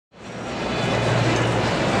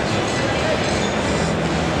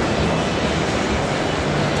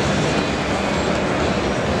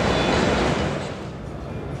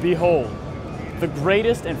Behold, the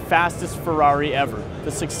greatest and fastest Ferrari ever,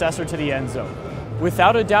 the successor to the Enzo.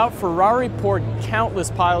 Without a doubt, Ferrari poured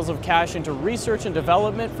countless piles of cash into research and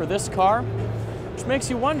development for this car, which makes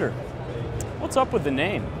you wonder, what's up with the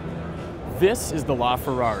name? This is the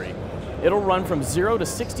LaFerrari. It'll run from 0 to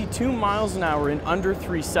 62 miles an hour in under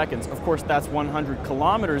 3 seconds. Of course, that's 100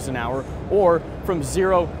 kilometers an hour, or from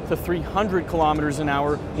 0 to 300 kilometers an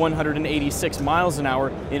hour, 186 miles an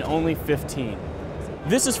hour in only 15.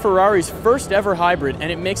 This is Ferrari's first ever hybrid,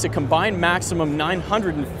 and it makes a combined maximum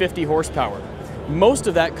 950 horsepower. Most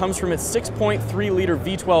of that comes from its 6.3-liter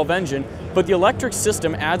V12 engine, but the electric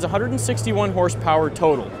system adds 161 horsepower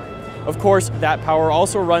total. Of course, that power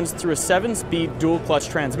also runs through a 7-speed dual-clutch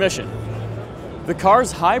transmission. The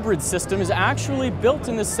car's hybrid system is actually built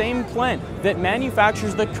in the same plant that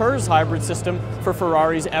manufactures the Kurz hybrid system for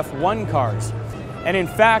Ferrari's F1 cars. And in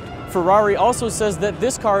fact, Ferrari also says that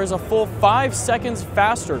this car is a full 5 seconds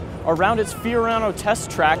faster around its Fiorano test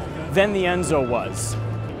track than the Enzo was.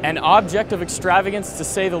 An object of extravagance to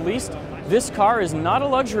say the least, this car is not a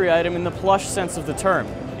luxury item in the plush sense of the term.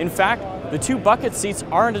 In fact, the 2 bucket seats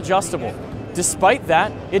aren't adjustable. Despite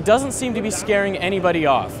that, it doesn't seem to be scaring anybody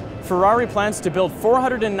off. Ferrari plans to build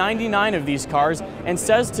 499 of these cars and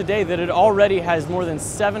says today that it already has more than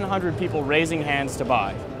 700 people raising hands to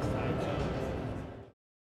buy.